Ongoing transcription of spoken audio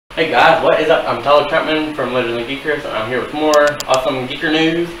Hey guys, what is up? I'm Tyler Chapman from Legends and Geekers. I'm here with more awesome Geeker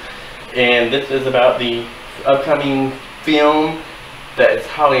news, and this is about the upcoming film that is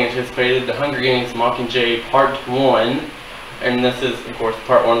highly anticipated, The Hunger Games Mockingjay Part 1. And this is, of course,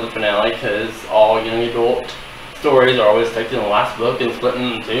 Part 1 of the finale, because all young adult stories are always taken in the last book and split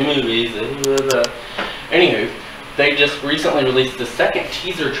into 2 movies. Anywho, they just recently released the second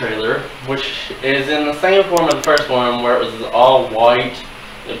teaser trailer, which is in the same form of the first one, where it was all white.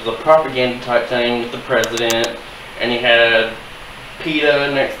 It was a propaganda type thing with the president, and he had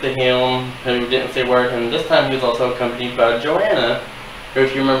PETA next to him, who didn't say a word, and this time he was also accompanied by Joanna, who,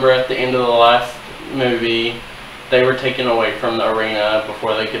 if you remember at the end of the last movie, they were taken away from the arena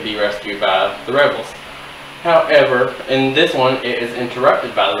before they could be rescued by the rebels. However, in this one, it is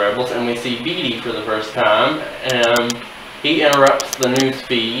interrupted by the rebels, and we see Beatty for the first time, and he interrupts the news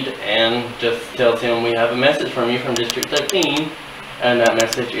feed and just tells him, "We have a message from you from District 13, and that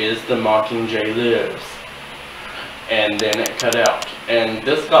message is the Mockingjay lives." And then it cut out. And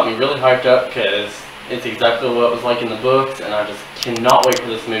this got me really hyped up because it's exactly what it was like in the books, and I just cannot wait for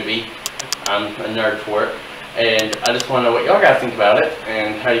this movie. I'm a nerd for it. And I just want to know what y'all guys think about it,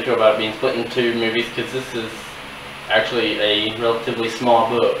 and how you feel about it being split into 2 movies, because this is actually a relatively small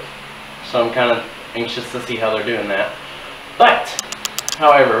book. So I'm kind of anxious to see how they're doing that. But,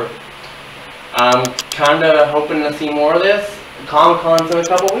 however, I'm kind of hoping to see more of this. Comic-Con's in a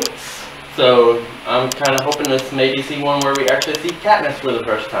couple weeks, so I'm kind of hoping to maybe see one where we actually see Katniss for the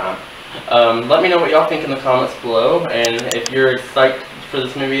first time. Let me know what y'all think in the comments below, and if you're as psyched for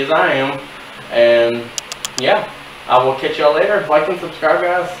this movie as I am. And yeah, I will catch y'all later. Like and subscribe,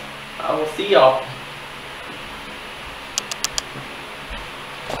 guys. I will see y'all.